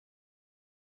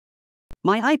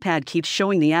My iPad keeps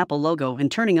showing the Apple logo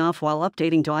and turning off while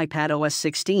updating to iPadOS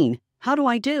 16. How do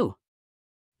I do?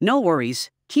 No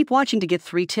worries, keep watching to get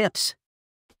 3 tips.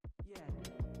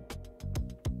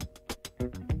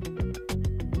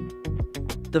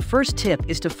 The first tip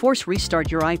is to force restart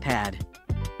your iPad.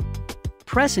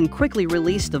 Press and quickly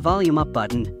release the volume up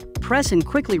button. Press and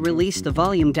quickly release the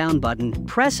volume down button.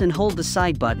 Press and hold the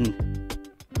side button.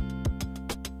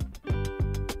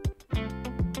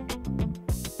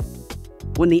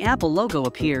 When the Apple logo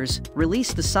appears,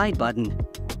 release the side button.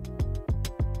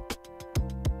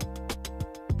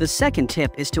 The second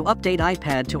tip is to update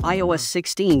iPad to iOS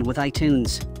 16 with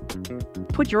iTunes.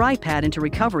 Put your iPad into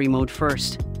recovery mode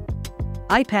first.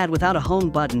 iPad without a home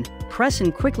button, press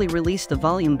and quickly release the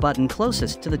volume button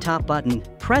closest to the top button.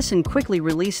 Press and quickly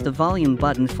release the volume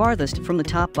button farthest from the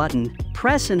top button.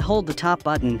 Press and hold the top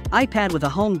button. iPad with a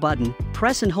home button,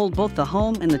 press and hold both the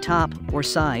home and the top, or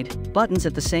side, buttons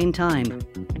at the same time.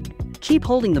 Keep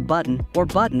holding the button, or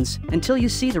buttons, until you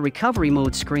see the recovery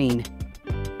mode screen.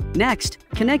 Next,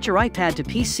 connect your iPad to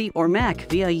PC or Mac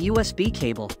via a USB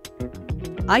cable.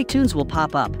 iTunes will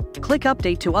pop up. Click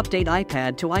Update to update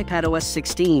iPad to iPadOS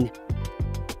 16.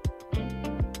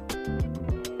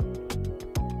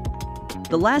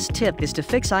 The last tip is to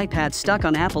fix iPad stuck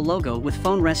on Apple logo with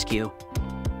PhoneRescue.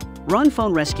 Run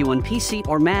PhoneRescue on PC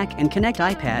or Mac and connect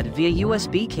iPad via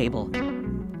USB cable.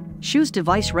 Choose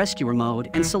Device Rescuer mode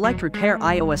and select Repair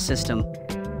iOS System.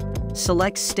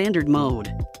 Select Standard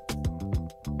mode.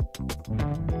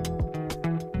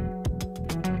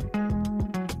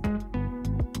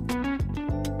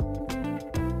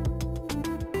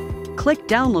 Click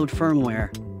Download firmware.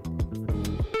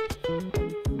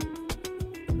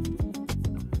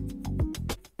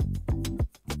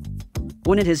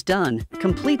 When it is done,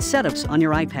 complete setups on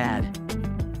your iPad.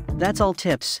 That's all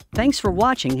tips. Thanks for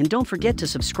watching and don't forget to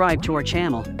subscribe to our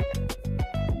channel.